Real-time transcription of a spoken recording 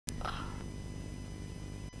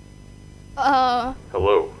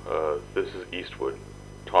Hello, this is Eastwood.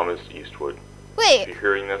 Thomas Eastwood. Wait. If you're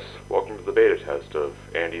hearing this, welcome to the beta test of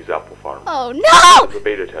Andy's Apple Farm. Oh, no! As a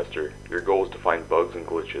beta tester, your goal is to find bugs and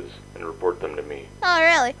glitches and report them to me. Oh,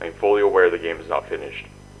 really? I am fully aware the game is not finished.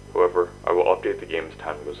 However, I will update the game as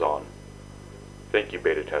time goes on. Thank you,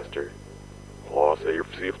 beta tester.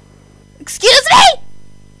 Excuse me?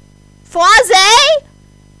 Flazé?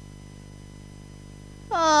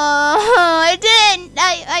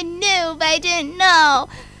 I knew, but I didn't know.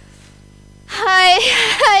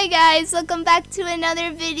 Hi guys, welcome back to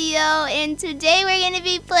another video, and today we're going to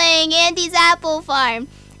be playing Andy's Apple Farm.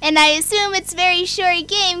 And I assume it's a very short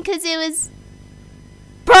game because it was...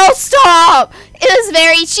 Bro, stop! It was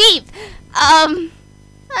very cheap.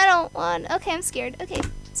 I don't want... Okay, I'm scared. Okay,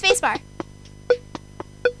 spacebar.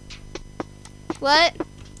 What?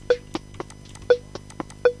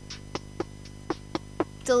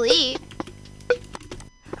 Delete.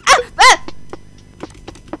 Ah!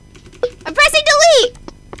 I'm pressing delete.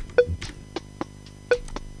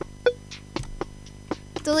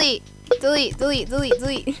 Delete.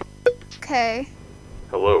 Okay.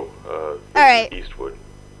 Hello, All right. is Eastwood.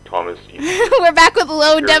 Thomas Eastwood. We're back with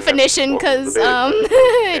low If you're hearing definition this, because welcome to the beta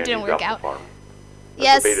test of it didn't Andy's work Apple out. Farm. As a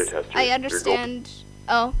Yes, beta tester, I your goal- understand.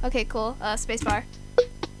 Oh, okay, cool. Spacebar.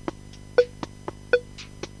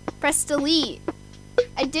 Press delete.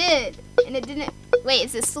 I did, and it didn't. Wait,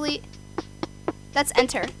 is this delete? That's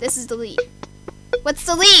enter. This is delete. What's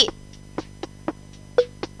delete?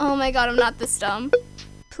 Oh my god, I'm not this dumb.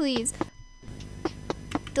 Please.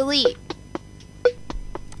 Delete.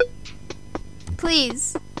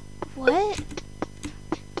 Please. What?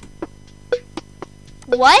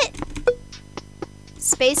 What?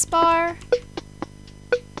 Spacebar?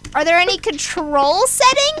 Are there any control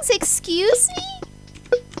settings? Excuse me?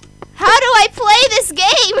 How do I play this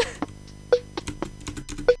game?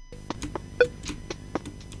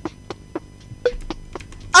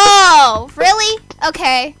 Oh, really?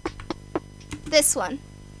 Okay. This one.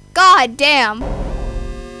 God damn.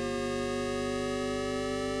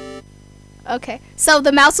 Okay, so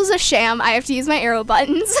the mouse was a sham. I have to use my arrow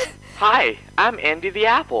buttons. Hi, I'm Andy the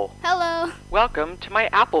Apple. Hello. Welcome to my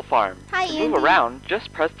apple farm. Hi, to Andy. move around,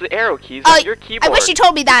 just press the arrow keys Oh, on your keyboard. I wish you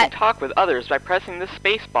told me You can that. talk with others by pressing the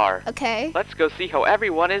space bar. Okay. Let's go see how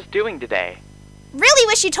everyone is doing today. Really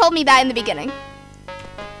wish you told me that in the beginning.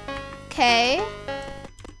 Okay.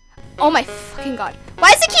 Oh my fucking god.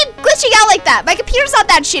 Why does it keep glitching out like that? My computer's not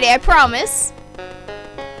that shitty, I promise.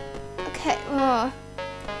 Okay.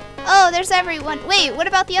 Oh, there's everyone. Wait, what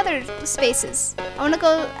about the other spaces? I want to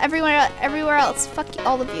go everywhere else. Fuck you,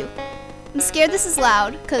 all of you. I'm scared this is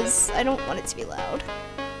loud because I don't want it to be loud.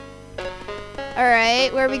 All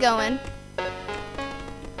right, where are we going?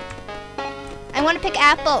 I want to pick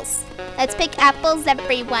apples. Let's pick apples,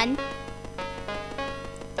 everyone.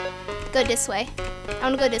 Go this way. I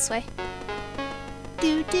want to go this way.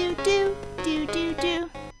 Do.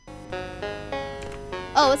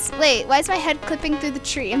 Oh, wait, why is my head clipping through the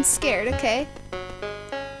tree? I'm scared, okay.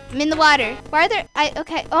 I'm in the water. Why are there,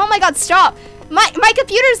 okay. Oh my god, stop. My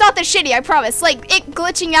computer's not that shitty, I promise. Like, it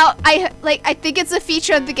glitching out, I think it's a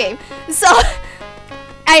feature of the game. So,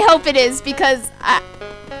 I hope it is because I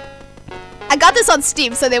got this on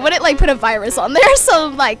Steam, so they wouldn't, like, put a virus on there, so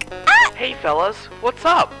I'm like, ah! Hey fellas, what's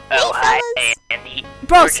up? Oh, Hey, hi, fellas. Andy.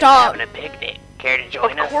 Bro, We're just stop. having a picnic. Care to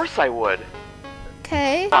join Of us? course I would.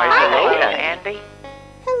 Okay. Hi, hello, Andy.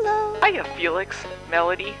 Hello. Hiya, Felix,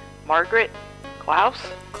 Melody, Margaret, Klaus.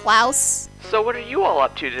 Klaus. So what are you all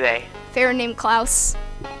up to today? Fair name Klaus.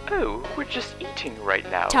 Oh, we're just eating right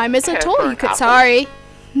now. Time is a Care tool, for you an could, apple? sorry.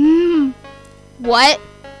 What?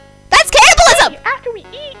 That's cannibalism! After we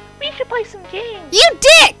eat, we should play some games. You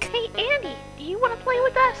dick! Hey, Andy, do you want to play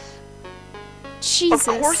with us? Jesus.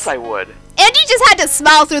 Of course I would. Andy just had to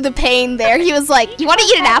smile through the pain there. He was like, you want to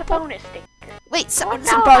eat an Have a apple? bonus sticker. Wait, so Well,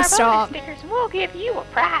 bro, our stop. bonus stickers, and we'll give you a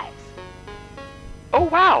prize. Oh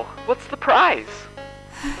wow, what's the prize?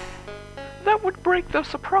 That would break the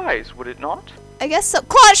surprise, would it not? I guess so.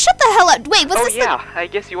 Claude, shut the hell up. Wait, was Oh this yeah, I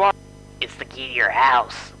guess you are. It's the key to your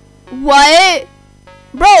house. What?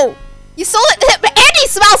 Bro, you stole it. Andy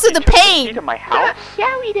smiles through the Key pain. to my house?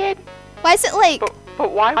 Yeah, we did. Why is it like...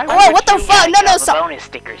 But why? Oh, would what the you- fuck? No, Get all the stop. bonus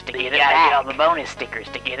stickers to get it back. Get all the bonus stickers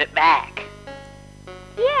to get it back.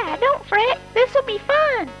 Yeah, don't fret. This'll be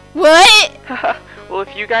fun. What? Well,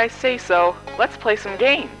 if you guys say so, let's play some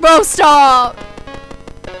games. Bro, stop.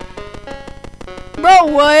 Bro,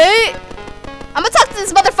 what? I'm gonna talk to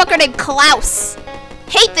this motherfucker named Klaus.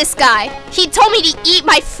 Hate this guy. He told me to eat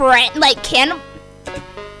my friend. Like,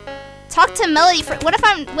 talk to Melody for... What if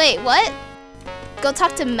I'm... Wait, what? go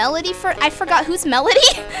talk to Melody for. I forgot who's Melody.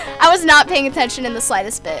 I was not paying attention in the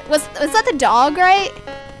slightest bit. Was that the dog, right?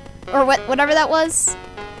 Or whatever that was.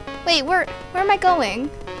 Wait, where am I going?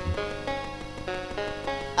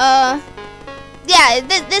 Yeah,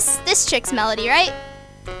 this chick's Melody, right?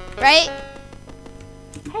 Right?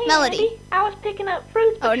 Hey, Melody. Andy, I was picking up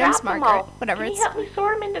fruits, but Oh, her name's dropped them Margaret. all. Whatever. Can you help me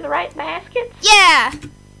sort them into the right baskets? Yeah.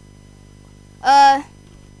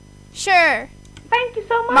 Sure. Thank you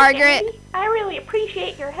so much, Margaret. Andy. I really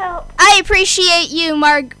appreciate your help. I appreciate you,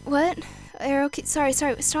 What? Arrow key. Sorry.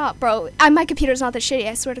 Stop, bro. My computer's not that shitty.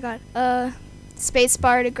 I swear to God. Space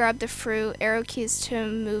bar to grab the fruit. Arrow keys to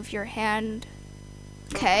move your hand.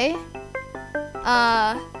 Okay.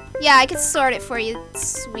 Yeah, I can sort it for you,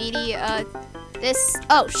 sweetie. This.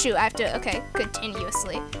 Oh shoot, I have to. Okay,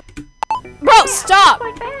 continuously. Bro, Yeah, stop.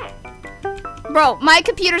 just like that. Bro, my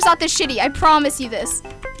computer's not this shitty. I promise you this.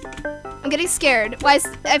 I'm getting scared. I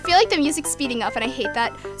feel like the music's speeding up and I hate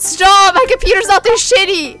that. Stop! My computer's not this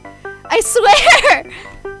shitty! I swear!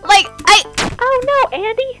 Oh no,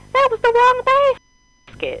 Andy, that was the wrong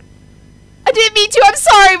basket. I didn't mean to. I'm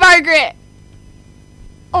sorry, Margaret!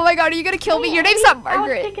 Oh my god, are you gonna kill me? Your name's not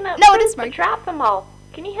Margaret. I was picking up No, it fruits, is but Margaret. dropped them all.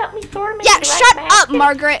 Can you help me sort them Yeah, into the shut right up, baskets?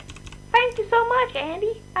 Margaret! Thank you so much,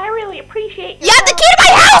 Andy. I really appreciate your You have the help. key to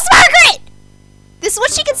my house, Margaret! This is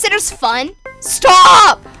what she considers fun?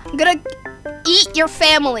 Stop! I'm gonna eat your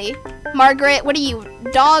family. Margaret, what are you,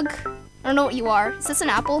 dog? I don't know what you are. Is this an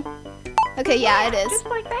apple? Okay, yeah, it is. Just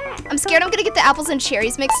like that. I'm scared I'm gonna get the apples and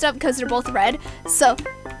cherries mixed up because they're both red. So,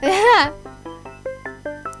 yeah.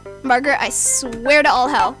 Margaret, I swear to all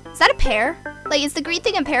hell. Is that a pear? Like, is the green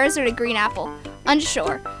thing in pears or the green apple?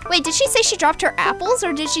 Unsure. Wait, did she say she dropped her apples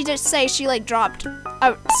or did she just say she, like, dropped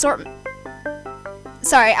a assortment?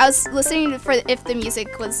 Sorry, I was listening for if the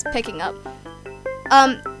music was picking up.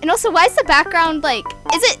 And also, why is the background, like,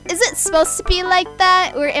 is it supposed to be like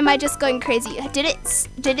that or am I just going crazy? Did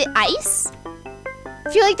it ice? I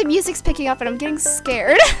feel like the music's picking up and I'm getting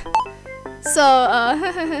scared. So,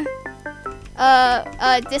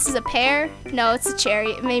 this is a pear? No, it's a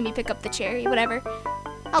cherry. It made me pick up the cherry, whatever.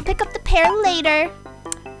 I'll pick up the pear later.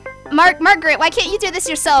 Margaret, why can't you do this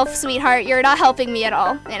yourself, sweetheart? You're not helping me at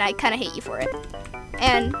all, and I kind of hate you for it.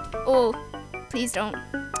 And, oh, please don't.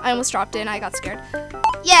 I almost dropped it and I got scared.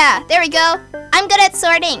 Yeah, there we go. I'm good at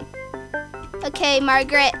sorting. Okay,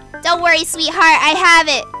 Margaret. Don't worry, sweetheart. I have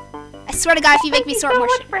it. I swear to God, if you make me sort more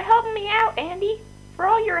Thank you so much for helping me out, Andy. For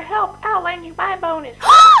all your help, I'll lend you my bonus.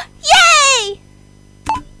 Yay!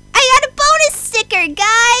 I got a bonus sticker,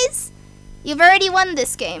 guys! You've already won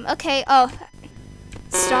this game. Okay, oh.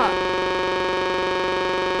 Stop.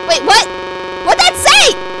 Wait, what? What'd that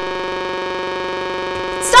say?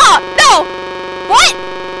 Stop! No! What?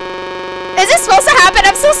 Is this supposed to happen?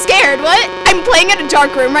 I'm so scared. What? I'm playing in a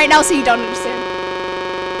dark room right now, so you don't understand.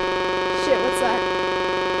 Shit, what's that?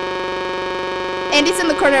 Andy's in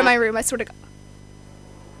the corner of my room, I swear to God.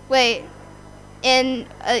 Wait. In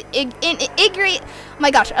Igri, oh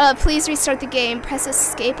my gosh, please restart the game. Press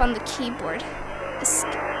escape on the keyboard.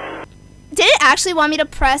 Did it actually want me to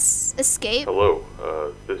press escape? Hello,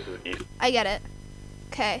 this is East. I get it.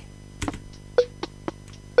 Okay.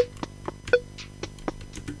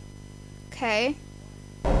 Okay.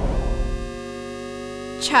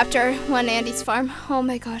 Chapter 1, Andy's farm. Oh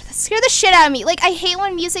my god, that scared the shit out of me. Like, I hate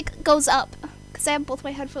when music goes up. Because I have both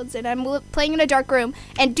my headphones in. I'm playing in a dark room.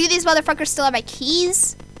 And do these motherfuckers still have my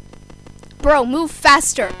keys? Bro, move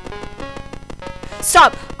faster.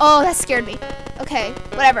 Stop. Oh, that scared me. Okay,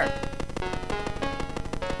 whatever.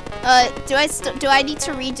 Do I need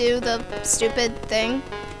to redo the stupid thing?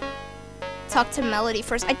 Talk to Melody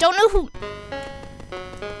first. I don't know who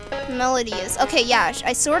Melody is. Okay, yeah,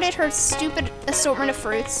 I sorted her stupid assortment of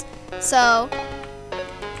fruits. So,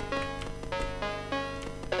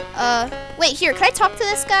 wait, here, can I talk to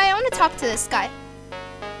this guy? I want to talk to this guy.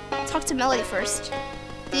 Talk to Melody first.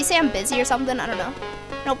 Did he say I'm busy or something? I don't know.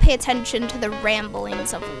 Don't pay attention to the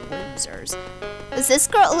ramblings of losers. Is this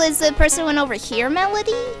girl, is the person who went over here,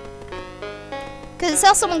 Melody? Because I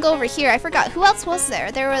saw someone go over here. I forgot. Who else was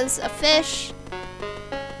there? There was a fish.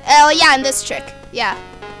 Oh, yeah, and this chick. Yeah.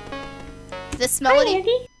 This Melody. Hi,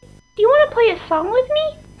 Andy. Do you want to play a song with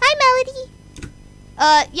me? Hi,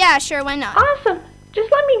 Melody. Yeah, sure, why not? Awesome.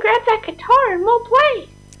 Just let me grab that guitar and we'll play.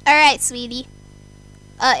 Alright, sweetie.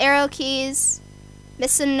 Arrow keys.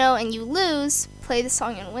 Miss a note and you lose. Play the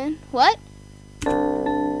song and win. What?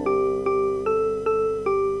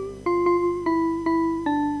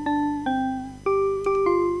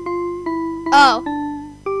 Oh.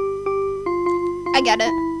 I get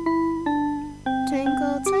it.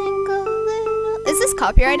 Twinkle, twinkle, little... Is this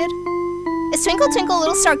copyrighted? Is Twinkle Twinkle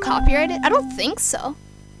Little Star copyrighted? I don't think so.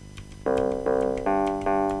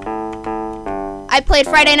 I played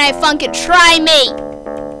Friday Night Funkin', try me!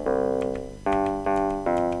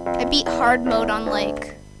 I beat hard mode on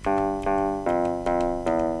like...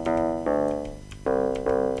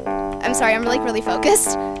 I'm sorry, I'm like really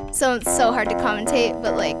focused. So it's so hard to commentate,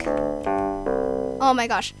 but like... Oh my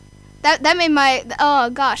gosh. That made my... Oh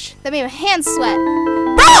gosh. That made my hands sweat.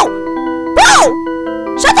 Bro!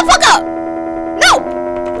 Bro! Shut the fuck up! No!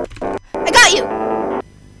 I got you!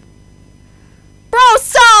 Bro,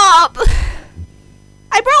 stop!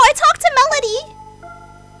 I talked to Melody.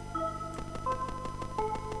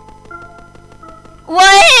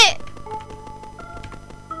 What?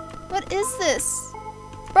 What is this?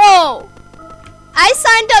 Bro! I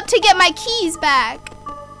signed up to get my keys back.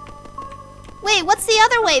 Wait, what's the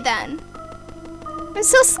other way then? I'm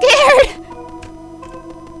so scared.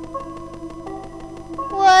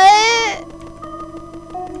 What?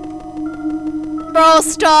 Bro,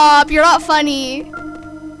 stop. You're not funny.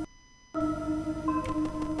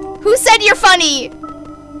 Who said you're funny?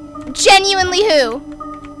 Genuinely who?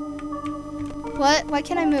 What? Why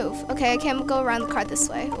can't I move? Okay, I can't go around the car this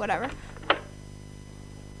way. Whatever.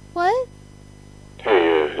 What?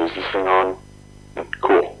 Hey, is this thing on?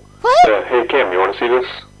 Cool. What? Hey Cam, you want to see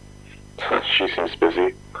this? She seems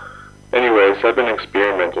busy. Anyways, I've been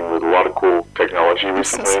experimenting with a lot of cool technology I'm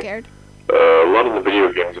so recently. scared. A lot of the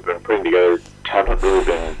video games I've been putting together haven't really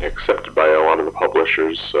been accepted by a lot of the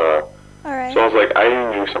publishers. Alright. So I was like, I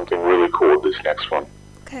need to do something really cool with this next one.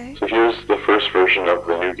 Okay. So here's the first version of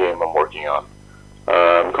the new game I'm working on.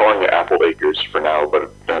 I'm calling it Apple Acres for now,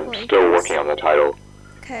 but I'm Apple still Acres. working on the title.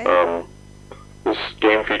 Okay. This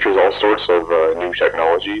game features all sorts of new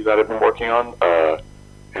technology that I've been working on. It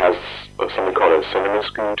has something called a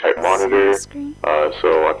CinemaScreen type monitor, Screen. so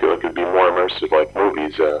I feel like it'd be more immersive like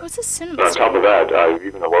movies. What's a cinema And on top screen? of that, I've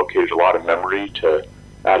even allocated a lot of memory to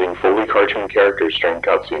adding fully cartoon characters during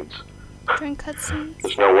cutscenes. During cutscenes.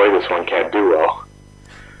 There's no way this one can't do well.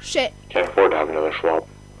 Shit. Can't afford to have another flop.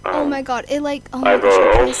 Oh my god. It like. Oh my I've gosh.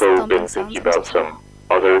 it plays also thumping been sounds. thinking I'm so about sorry. some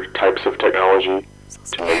other types of technology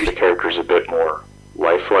So to make the scared. characters a bit more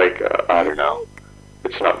lifelike. I don't know.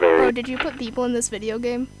 It's not very... Bro, did you put people in this video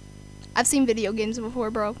game? I've seen video games before,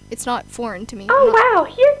 bro. It's not foreign to me. Oh I'm not-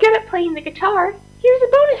 wow, you're good at playing the guitar. Here's a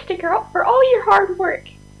bonus sticker for all your hard work.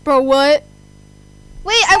 Bro, what?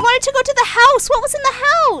 Wait, I wanted to go to the house. What was in the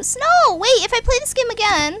house? No, wait, if I play this game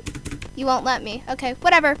again, you won't let me. Okay,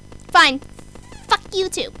 whatever. Fine. Fuck you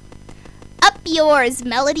too. Up yours,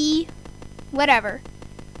 Melody. Whatever.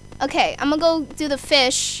 Okay, I'm gonna go do the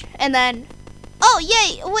fish, and then... Oh,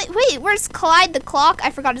 yay! Wait, where's Clyde the Clock? I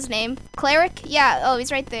forgot his name. Cleric? Yeah, oh,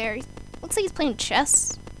 he's right there. Looks like he's playing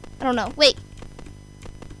chess. I don't know. Wait.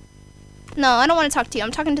 No, I don't want to talk to you. I'm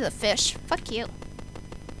talking to the fish. Fuck you.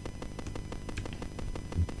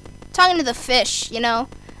 Talking to the fish, you know?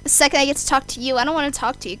 The second I get to talk to you, I don't want to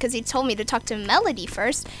talk to you because he told me to talk to Melody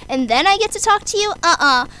first, and then I get to talk to you?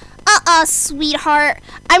 Sweetheart.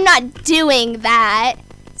 I'm not doing that.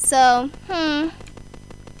 So,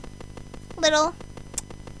 Little.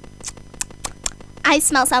 I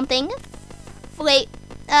smell something. Wait,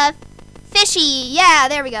 fishy. Yeah,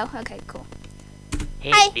 there we go. Okay, cool. Hey,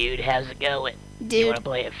 Hi. dude, how's it going? You Dude. wanna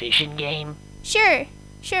play a fishing game? Sure,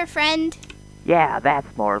 friend. Yeah, that's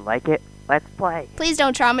more like it. Let's play. Please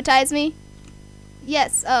don't traumatize me.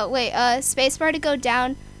 Yes. Oh, wait. Spacebar to go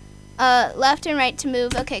down. Left and right to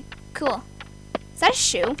move. Okay, cool. Is that a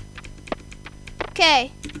shoe?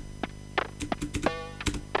 Okay.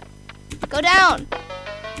 Go down.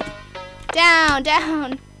 Down,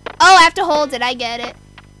 down. Oh, I have to hold it. I get it.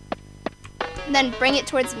 And then bring it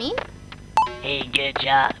towards me. Hey, good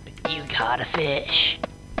job. You caught a fish.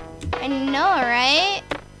 I know, right?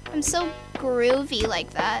 I'm so groovy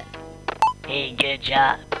like that. Hey, good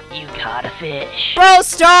job. You caught a fish. Bro,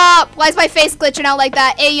 stop! Why is my face glitching out like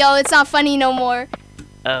that? Hey, yo, it's not funny no more.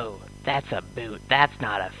 Oh, that's a boot. That's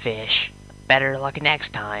not a fish. Better luck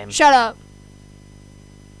next time. Shut up.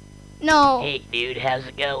 No. Hey, dude, how's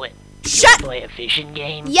it going? You Shut. wanna play a fishing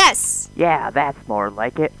game? Yes. Yeah, that's more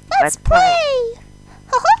like it. Let's play.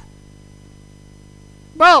 Haha.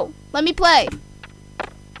 Bro, let me play.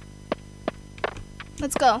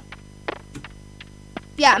 Let's go.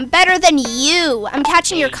 Yeah, I'm better than you. I'm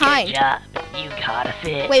catching your Hey, kind. Good job. You caught a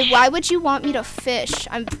fish. Wait, why would you want me to fish?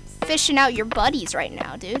 I'm fishing out your buddies right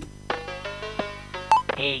now, dude.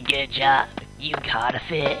 Hey, good job. You caught a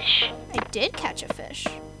fish. I did catch a fish.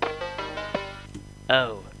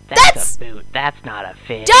 Oh, that's That's a boot. That's not a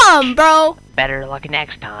fish. Dumb, bro. Better luck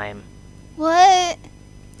next time. What?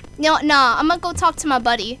 No, nah, I'm gonna go talk to my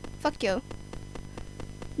buddy. Fuck you.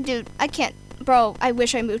 Dude, I can't. Bro, I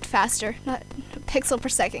wish I moved faster. Not pixel per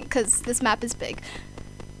second, because this map is big.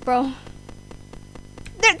 Bro.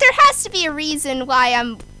 There has to be a reason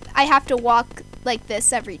why I have to walk like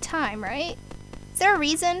this every time, right? Is there a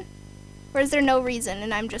reason? Or is there no reason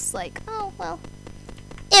and I'm just like, oh, well.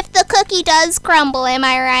 If the cookie does crumble, am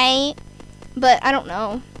I right? But I don't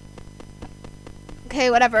know. Okay,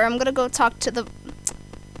 whatever. I'm gonna go talk to the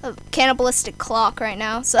cannibalistic clock right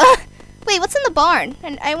now. So, wait, what's in the barn?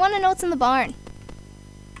 And I want to know what's in the barn.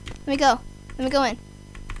 Let me go. Let me go in.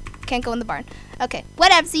 Can't go in the barn. Okay,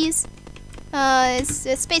 whatevsies.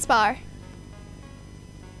 It's space bar.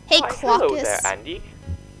 Hey, Why, Clockus. hello there, Andy.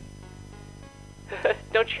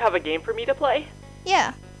 Don't you have a game for me to play?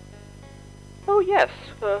 Yeah. Oh yes.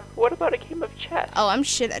 What about a game of chess? Oh, I'm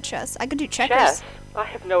shit at chess. I could do checkers. Chess? I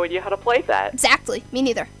have no idea how to play that. Exactly. Me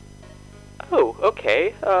neither. Oh,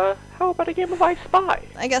 okay. How about a game of I Spy?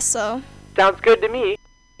 I guess so. Sounds good to me.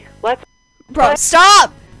 Let's... Bro,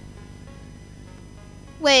 stop!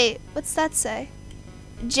 Wait, what's that say?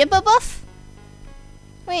 Jibbabuff?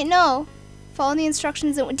 Wait, no. Follow the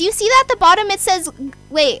instructions. Do you see that at the bottom? It says,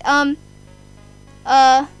 wait,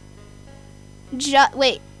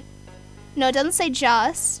 wait. No, it doesn't say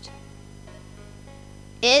just.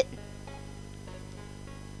 It.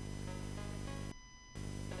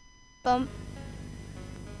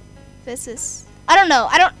 This is, I don't know.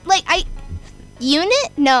 I don't, like,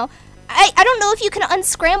 unit? No. I don't know if you can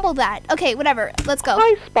unscramble that. Okay, whatever. Let's go.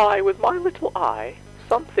 I spy with my little eye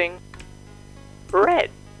something red.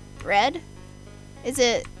 Red? Is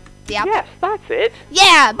it the apple? Yes, that's it.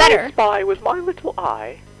 Yeah, better. I spy with my little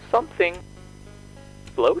eye something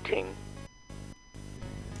floating.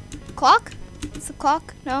 Clock? It's the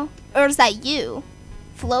clock? No? Or is that you?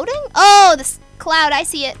 Floating? Oh, this cloud. I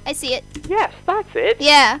see it. I see it. Yes, that's it.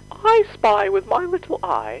 Yeah. I spy with my little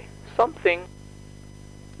eye something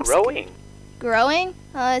growing. Growing?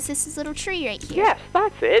 Is this his little tree right here? Yes,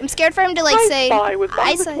 that's it. I'm scared for him to, like, I say... spy with my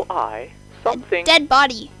I little eye something dead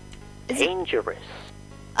body. Is it, dangerous.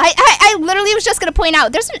 I literally was just going to point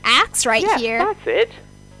out, there's an axe right Yes, here. that's it.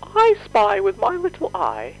 I spy with my little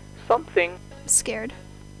eye something... I'm scared.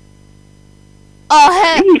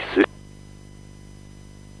 Oh, Peace.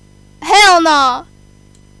 hell no.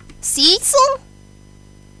 Cecil?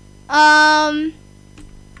 I'm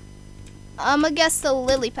gonna guess the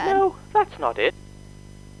lily pad. No, that's not it.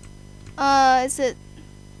 Is it?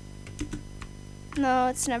 No,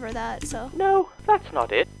 it's never that, so. No, that's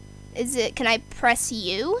not it. Is it, can I press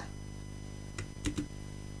U?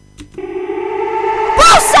 Bro,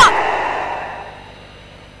 stop!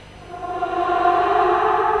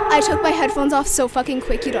 I took my headphones off so fucking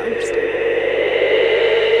quick, you don't understand.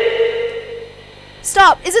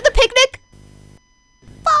 Stop! Is it the picnic?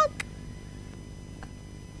 Fuck!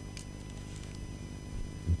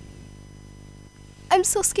 I'm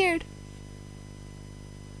so scared.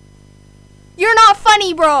 You're not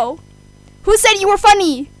funny, bro! Who said you were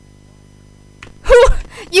funny? Who?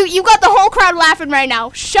 You got the whole crowd laughing right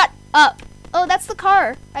now. Shut up. Oh, that's the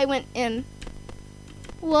car I went in.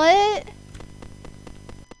 What?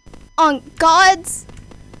 On God's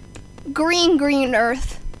green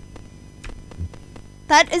earth.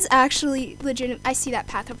 That is actually legitimate. I see that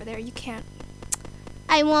path over there. You can't.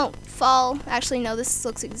 I won't fall. Actually, no, this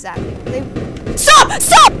looks exactly. Stop!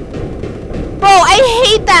 Stop! Bro, I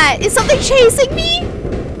hate that. Is something chasing me?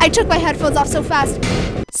 I took my headphones off so fast.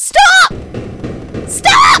 Stop!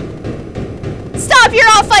 Stop! Stop, you're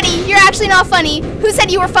not funny. You're actually not funny. Who said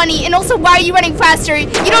you were funny? And also, why are you running faster? You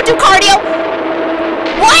don't do cardio.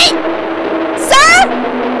 What? Sir?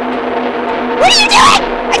 What are you doing?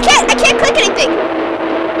 I can't click anything.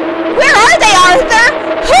 Where are they, Arthur?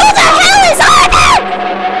 Who the hell is Arthur?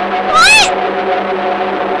 What?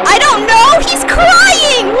 I don't know. He's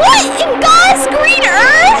crying. What in God's green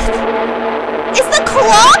earth? Is the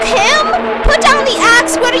clock him? Put down the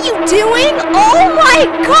axe. What are you doing? Oh my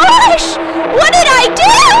gosh. What did I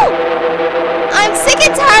do? I'm sick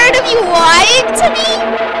and tired of you lying to me.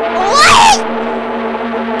 What?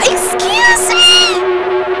 Excuse me?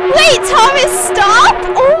 Wait, Thomas, stop.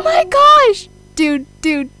 Oh my gosh. Dude.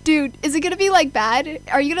 Is it gonna be like bad?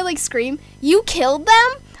 Are you gonna like scream? You killed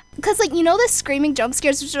them? Because like, you know the screaming jump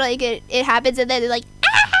scares which are like it happens and then they're like,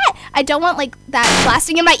 ah! I don't want like that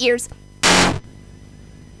blasting in my ears.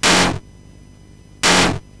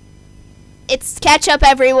 It's ketchup,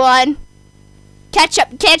 everyone.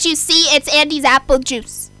 Ketchup. Can't you see? It's Andy's apple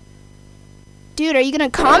juice. Dude, are you gonna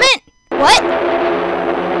comment? What?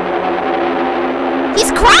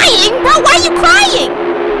 He's crying? Bro, why are you crying?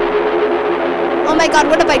 Oh my god,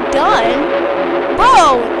 what have I done?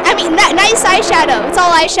 Bro, I mean, nice eyeshadow. It's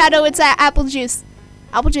all eyeshadow. It's apple juice.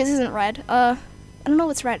 Apple juice isn't red. I don't know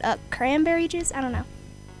what's red. Cranberry juice? I don't know.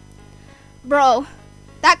 Bro,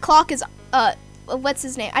 that clock is, what's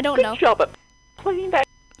his name? I don't know. Good job at playing that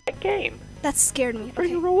game. That scared me. For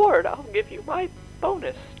Okay. your reward, I'll give you my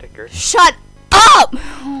bonus sticker. Shut up!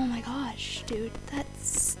 Oh my gosh, dude. That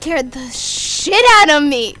scared the shit out of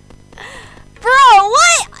me. Bro,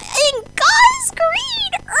 what in God's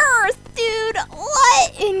green earth, dude?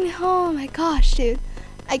 What in... Oh my gosh, dude.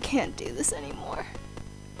 I can't do this anymore.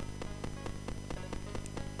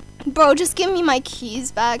 Bro, just give me my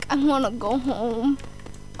keys back. I want to go home.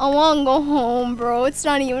 I want to go home, bro. It's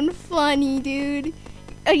not even funny, dude.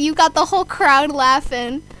 You got the whole crowd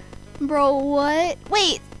laughing. Bro, what?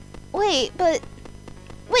 Wait.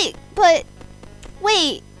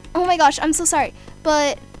 Oh my gosh, I'm so sorry.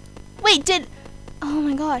 But, wait, oh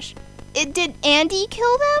my gosh. Did Andy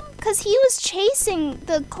kill them? Because he was chasing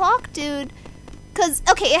the clock dude. Because,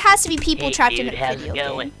 okay, it has to be people Hey, trapped dude, in a how's video it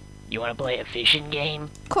going? game. You want to play a fishing game?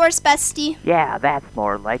 Of course, bestie. Yeah, that's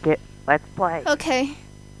more like it. Let's play. Okay.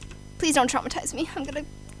 Please don't traumatize me. I'm gonna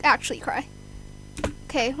actually cry.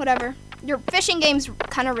 Okay, whatever. Your fishing game's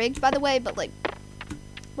kind of rigged, by the way, but, like,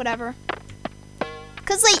 whatever.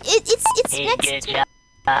 Because, like, it's Hey, next good to...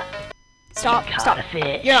 job. Stop. Caught a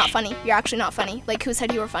fish. You're not funny. You're actually not funny. Like, who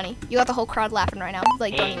said you were funny? You got the whole crowd laughing right now.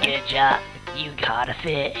 Like, don't Hey, even. good job. You caught a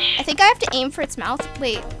fish. I think I have to aim for its mouth.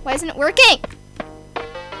 Wait, why isn't it working?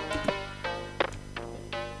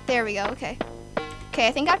 There we go, okay. Okay,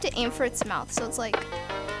 I think I have to aim for its mouth. So it's like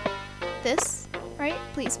this, right?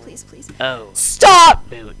 Please, please, please. Oh, Stop!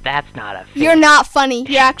 boot. That's not a fish. You're not funny.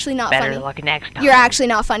 You're actually not Better funny. luck next time. You're actually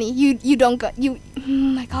not funny. You don't go. Oh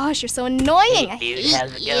my gosh, you're so annoying. Hey, I dude, hate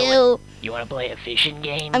how's it you. going? You want to play a fishing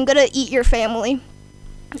game? I'm gonna eat your family.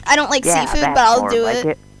 I don't like Yeah, seafood, that's but I'll more do like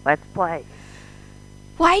it. Let's play.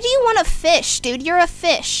 Why do you want to fish, dude? You're a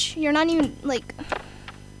fish. You're not even, like...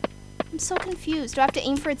 I'm so confused. Do I have to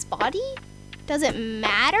aim for its body? Does it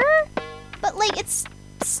matter? But, like, it's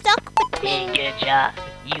stuck Hey, between... good job.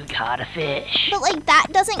 You caught a fish. But, like, that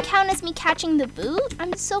doesn't count as me catching the boot?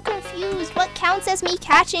 I'm so confused. What counts as me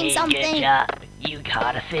catching Hey, something? good job. You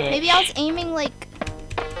caught a fish. Maybe I was aiming, like...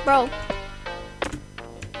 Bro.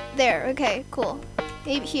 There. Okay, cool.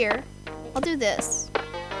 Maybe here. I'll do this.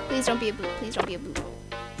 Please don't be a boot. Please don't be a boot.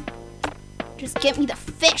 Just get me the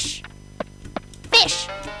fish. Fish!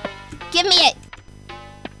 Give me it!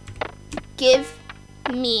 Give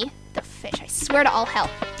me the fish. I swear to all hell.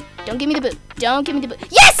 Don't give me the boot. Don't give me the boot.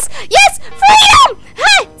 Yes! Yes! Freedom!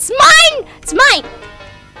 Ha! It's mine! It's mine!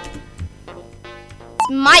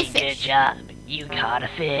 It's my Hey, fish. good job. You caught a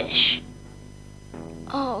fish.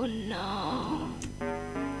 Oh no.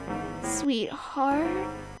 Sweetheart.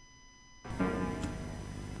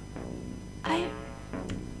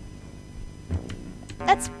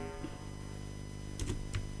 That's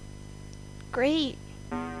great.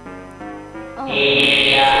 Oh.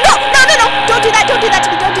 Yeah. No! Don't do that! Don't do that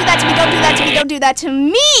to me! Don't do that to me! Don't do that to me! Don't do that to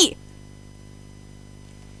me!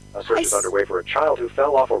 A search is underway for a child who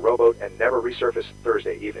fell off a rowboat and never resurfaced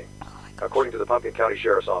Thursday evening. According to the Pumpkin County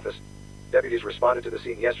Sheriff's Office, deputies responded to the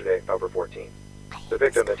scene yesterday, October 14th. The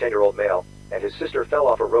victim, a 10-year-old male, and his sister fell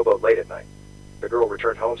off a rowboat late at night. The girl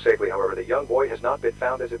returned home safely, however, the young boy has not been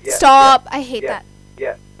found as of yet. Stop! I hate that.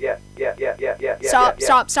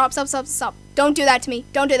 Stop. Don't do that to me.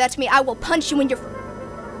 Don't do that to me. I will punch you in your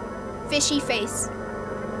fishy face.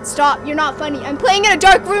 Stop. You're not funny. I'm playing in a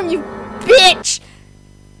dark room, you bitch!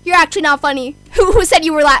 You're actually not funny. Who said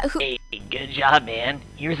you were Hey, good job, man.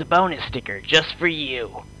 Here's a bonus sticker just for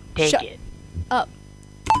you. Take Shut it. up.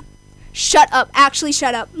 Shut up. Actually,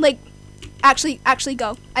 shut up. Like, actually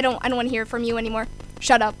go. I don't want to hear from you anymore.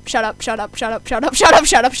 Shut up.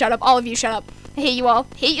 All of you, shut up. I hate you all.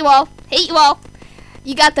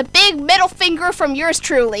 You got the big middle finger from yours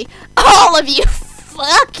truly. All of you.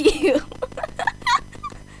 Fuck you.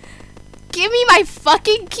 Give me my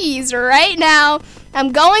fucking keys right now.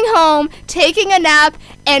 I'm going home, taking a nap,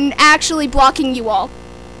 and actually blocking you all.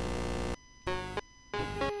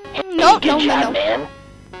 No. Man.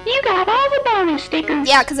 You got all the bonus stickers.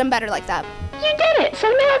 Yeah, because I'm better like that. You did it. So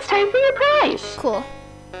now it's time for your prize. Cool.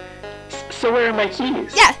 So where are my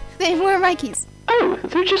keys? Yeah, where are my keys? Oh,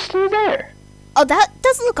 they're just through there. Oh, that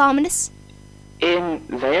doesn't look ominous. In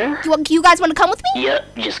there? You guys want to come with me?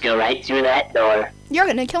 Yep, just go right through that door. You're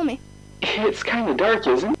gonna kill me. It's kind of dark,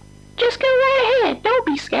 isn't it? Just go right ahead. Don't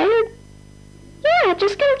be scared. Yeah,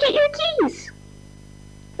 just go get your keys.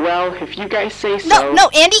 Well, if you guys say so. No,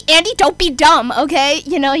 Andy, don't be dumb, okay?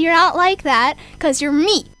 You know, you're not like that, because you're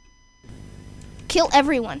me. Kill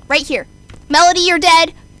everyone, right here. Melody, you're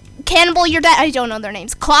dead. Cannibal, you're dead. I don't know their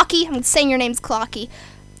names. Clocky, I'm saying your name's Clocky.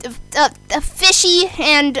 Fishy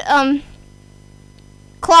and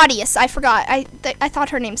Claudius. I forgot. I thought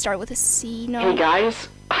her name started with a C. No. Hey guys,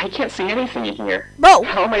 I can't see anything in here. Bro.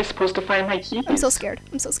 How am I supposed to find my keys? I'm so scared.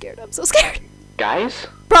 I'm so scared. I'm so scared. Guys?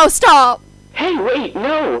 Bro, stop. Hey, wait,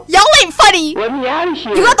 no. Y'all ain't funny. Let me out of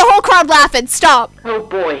here. You got the whole crowd laughing. Stop. Oh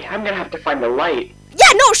boy, I'm gonna have to find the light.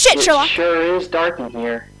 Yeah, no shit, It Sherlock. sure is dark in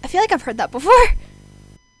here. I feel like I've heard that before.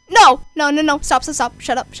 No. Stop.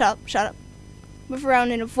 Shut up. Move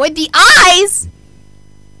around and avoid the eyes.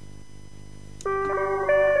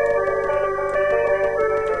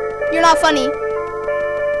 You're not funny.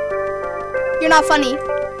 You're not funny.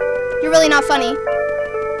 You're really not funny.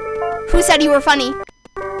 Who said you were funny?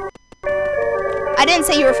 I didn't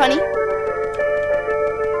say you were funny.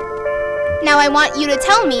 Now I want you to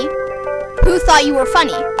tell me who thought you were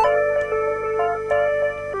funny.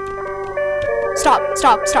 Stop.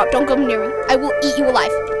 Don't go near me. I will eat you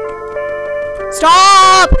alive.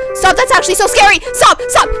 Stop! That's actually so scary. Stop. You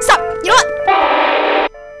know what?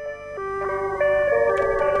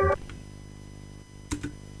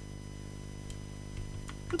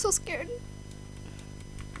 I'm so scared.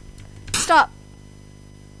 Stop.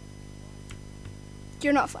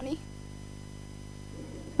 You're not funny.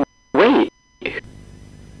 Wait,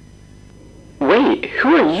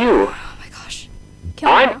 who are you? Oh my gosh. Kill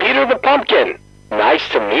me I'm now. Peter the Pumpkin. Nice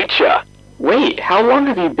to meet ya. Wait, how long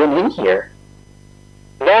have you been in here?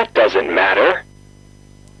 That doesn't matter.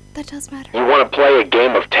 That does matter. You want to play a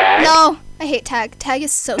game of tag? No, I hate tag. Tag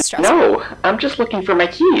is so stressful. No, I'm just looking for my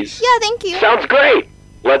keys. Yeah, thank you. Sounds great.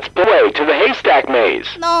 Let's play to the haystack maze.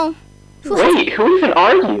 No. Wait, who even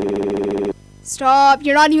are you? Stop.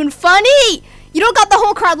 You're not even funny. You don't got the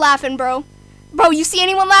whole crowd laughing, bro. Bro, you see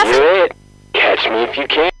anyone laughing? You're it. Catch me if you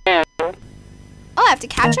can. Oh, I have to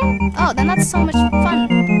catch him? Oh, then that's so much fun.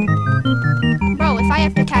 Bro, if I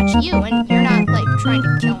have to catch you and you're not, like, trying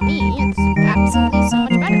to kill me, it's absolutely so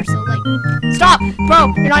much better. So, like, stop!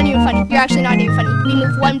 Bro, you're not even funny. You're actually not even funny. We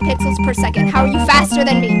move 1 pixels per second. How are you faster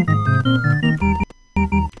than me?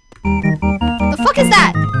 The fuck is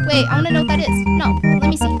that? Wait, I want to know what that is. No, let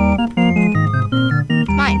me see.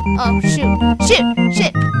 Mine. Oh, shoot.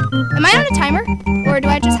 Am I on a timer? Or do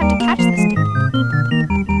I just have to catch this dude?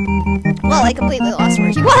 Well, I completely lost where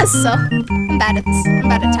he was, so I'm bad at this. I'm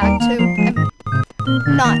bad at tag, too.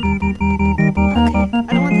 I'm not. Okay, I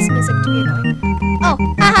don't want this music to be annoying. Oh,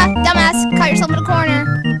 haha, dumbass. Caught yourself in a corner.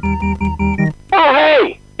 Oh,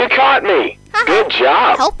 hey. You caught me. Haha. Good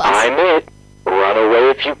job. Help us. I'm it. Run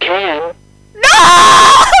away if you can.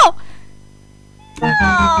 No!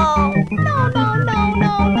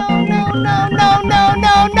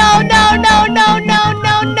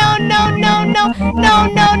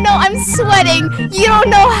 No, I'm sweating. You don't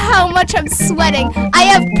know how much I'm sweating. I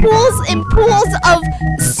have pools and pools of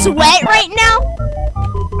sweat right now.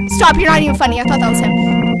 Stop, you're not even funny. I thought that was him.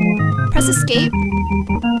 Press escape.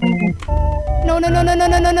 No, you're not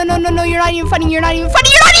even funny. You're not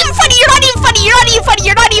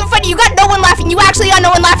even funny. You got no one laughing. You actually got no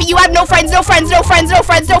one laughing. You have no friends.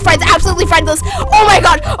 Absolutely friendless. Oh my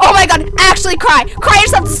god. Actually cry. Cry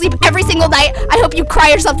yourself to sleep every single night. I hope you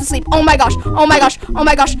cry yourself to sleep. Oh my gosh.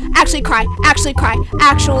 Actually cry. Actually cry.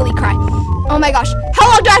 Oh my gosh. How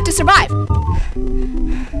long do I have to survive?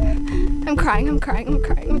 I'm crying. I'm gonna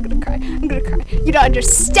cry. You don't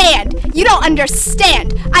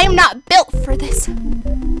understand. I am not built for this.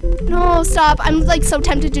 No, stop. I'm like so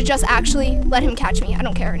tempted to just actually let him catch me. I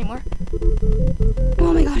don't care anymore.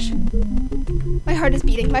 Oh my gosh. My heart is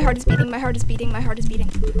beating.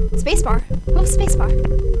 Spacebar. Move spacebar.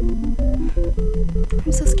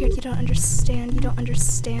 I'm so scared. You don't understand.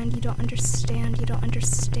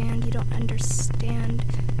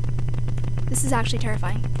 This is actually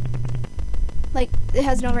terrifying. Like, it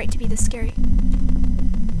has no right to be this scary.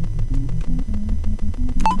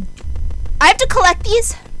 I have to collect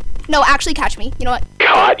these? No, actually catch me. You know what?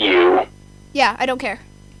 Caught you. Yeah, I don't care.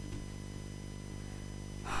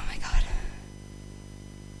 Oh my god.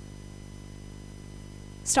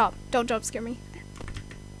 Stop. Don't jump scare me.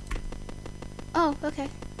 Oh, okay.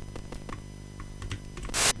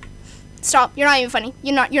 Stop. You're not even funny.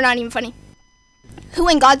 You're not even funny. Who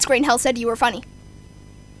in God's green hell said you were funny?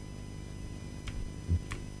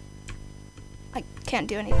 I can't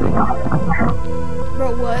do anything.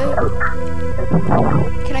 Bro, what?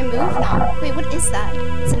 Can I move? No. Wait, what is that?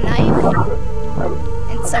 It's a knife?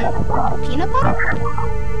 And some peanut butter?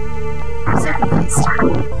 I'm so confused.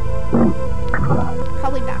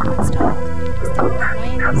 Probably backwards talk. Is there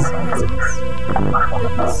coins, presents,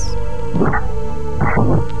 boots?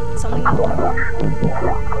 Something in the water.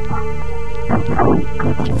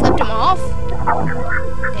 He flipped him off?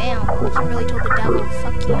 Damn, he really told the devil,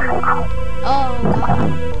 fuck you. Oh,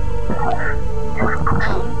 God.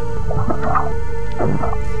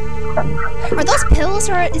 Are those pills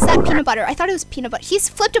or is that peanut butter? I thought it was peanut butter. He's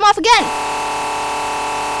flipped him off again.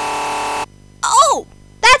 Oh,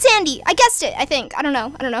 that's Andy. I guessed it, I think. I don't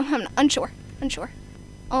know. I'm unsure.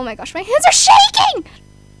 Oh my gosh, my hands are shaking.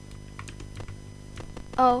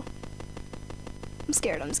 Oh. I'm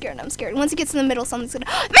scared. Once it gets in the middle, something's gonna...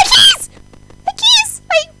 My keys! My keys!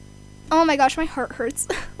 Oh my gosh, my heart hurts.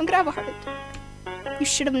 I'm gonna have a heart attack. You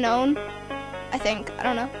should have known. I think. I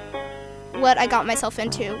don't know what I got myself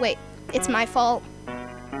into. Wait, it's my fault.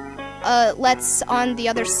 Let's on the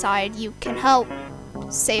other side. You can help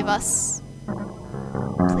save us.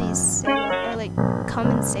 Please save us. Or like, come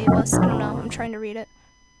and save us. I don't know. I'm trying to read it.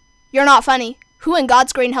 You're not funny. Who in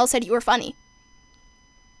God's green hell said you were funny?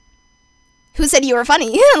 Who said you were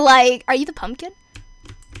funny? Like, are you the pumpkin?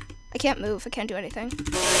 I can't move. I can't do anything.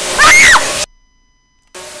 Ah!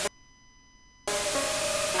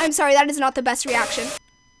 I'm sorry, that is not the best reaction.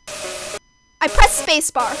 I pressed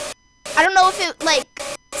spacebar. I don't know if it, like,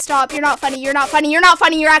 stop. You're not funny. You're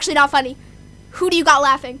actually not funny. Who do you got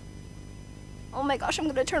laughing? Oh my gosh, I'm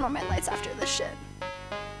gonna turn on my lights after this shit.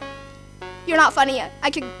 You're not funny. I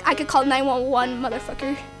could call 911,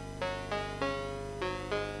 motherfucker.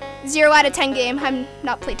 0 out of 10 game. I'm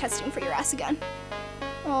not playtesting for your ass again.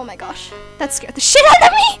 Oh my gosh. That scared the shit out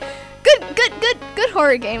of me! Good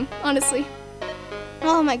horror game, honestly.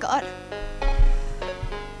 Oh my god.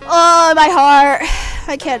 Oh, my heart.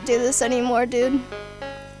 I can't do this anymore, dude.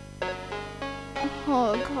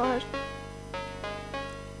 Oh god.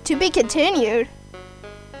 To be continued.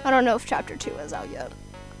 I don't know if chapter 2 is out yet.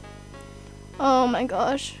 Oh my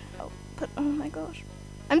gosh. Oh my gosh.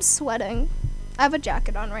 I'm sweating. I have a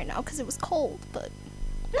jacket on right now because it was cold, but...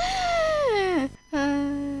 I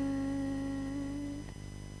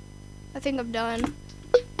think I'm done.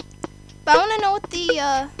 But I want to know what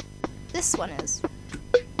the, this one is.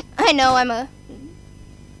 I know I'm a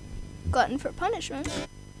glutton for punishment.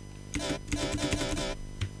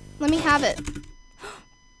 Let me have it.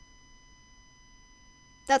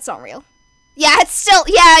 That's not real. Yeah, it's still,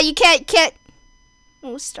 yeah, you can't,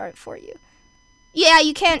 we'll start for you. Yeah,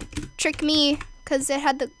 you can't trick me, because it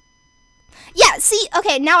had the... Yeah, see,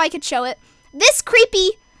 okay, now I could show it. This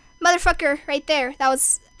creepy motherfucker right there, that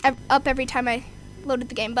was up every time I loaded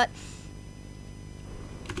the game, but...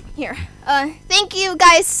 Here. Thank you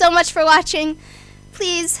guys so much for watching.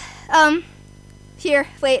 Please, here,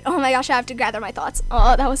 wait, oh my gosh, I have to gather my thoughts.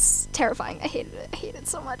 Oh, that was terrifying. I hated it. I hate it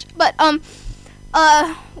so much. But,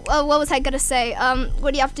 what was I gonna say?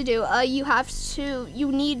 What do you have to do?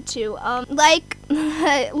 You need to, like,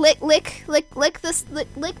 lick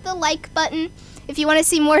the like button if you want to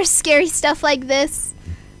see more scary stuff like this.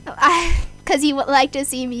 Cause you would like to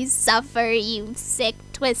see me suffer, you sick,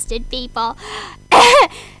 twisted people.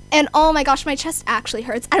 And oh my gosh, my chest actually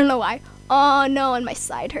hurts. I don't know why. Oh no, and my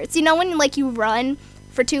side hurts. You know when like you run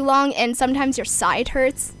for too long and sometimes your side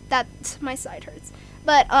hurts? My side hurts.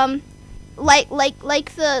 But,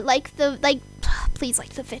 please like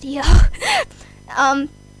the video.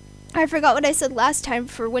 I forgot what I said last time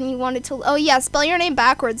for when you wanted to, oh yeah, spell your name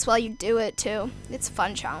backwards while you do it too. It's a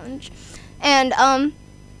fun challenge. And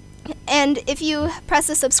if you press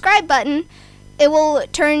the subscribe button, it will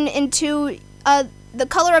turn into, the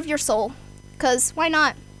color of your soul. 'Cause why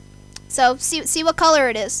not? So, see what color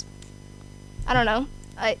it is. I don't know.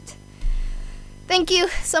 Thank you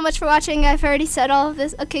so much for watching. I've already said all of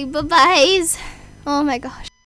this. Okay, bye-byes. Oh my gosh.